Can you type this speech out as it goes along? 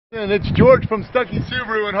And it's George from Stuckey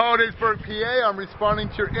Subaru in Hollidaysburg, PA. I'm responding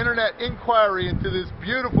to your internet inquiry into this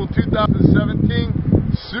beautiful 2017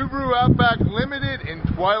 Subaru Outback Limited in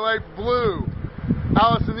Twilight Blue.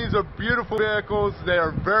 Allison, these are beautiful vehicles. They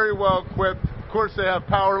are very well equipped. Of course, they have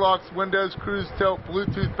power locks, windows, cruise tilt,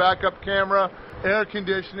 Bluetooth backup camera, air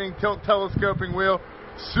conditioning, tilt telescoping wheel,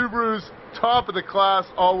 Subaru's top of the class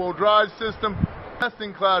all-wheel drive system,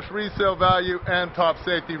 best-in-class resale value, and top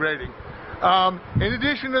safety rating. In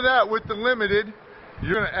addition to that, with the Limited,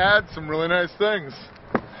 you're going to add some really nice things.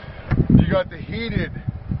 You got the heated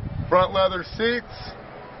front leather seats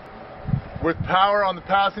with power on the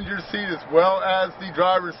passenger seat as well as the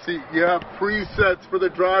driver's seat. You have presets for the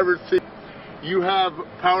driver's seat. You have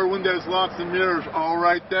power windows, locks, and mirrors all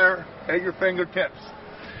right there at your fingertips.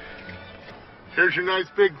 Here's your nice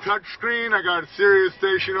big touch screen. I got a Sirius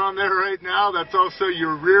station on there right now. That's also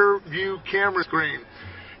your rear view camera screen.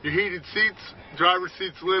 Your heated seats, driver's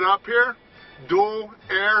seats lit up here, dual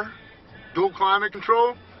air, dual climate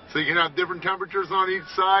control, so you can have different temperatures on each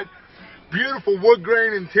side. Beautiful wood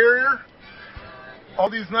grain interior. All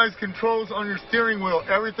these nice controls on your steering wheel.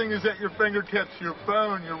 Everything is at your fingertips, your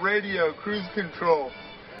phone, your radio, cruise control.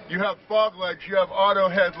 You have fog lights, you have auto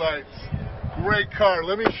headlights. Great car.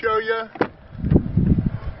 Let me show you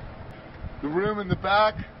the room in the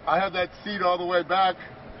back. I have that seat all the way back,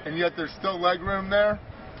 and yet there's still leg room there.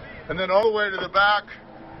 And then all the way to the back,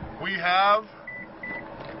 we have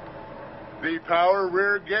the power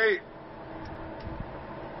rear gate.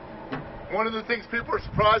 One of the things people are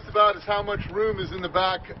surprised about is how much room is in the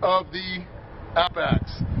back of the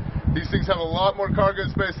Outbacks. These things have a lot more cargo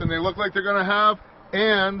space than they look like they're going to have,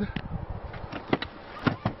 and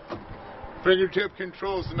fingertip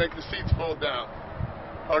controls to make the seats fold down.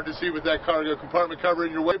 Hard to see with that cargo compartment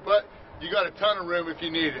covering your weight, but you got a ton of room if you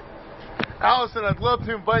need it. Allison, I'd love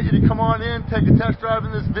to invite you to come on in, take a test drive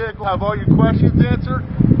in this vehicle, have all your questions answered,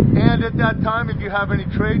 and at that time, if you have any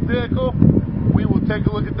trade vehicle, we will take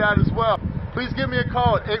a look at that as well. Please give me a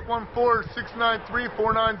call at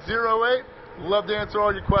 814-693-4908. Love to answer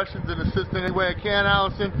all your questions and assist in any way I can,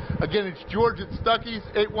 Allison. Again, it's George at Stuckey's,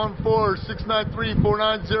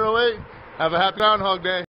 814-693-4908. Have a happy Groundhog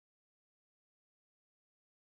Day.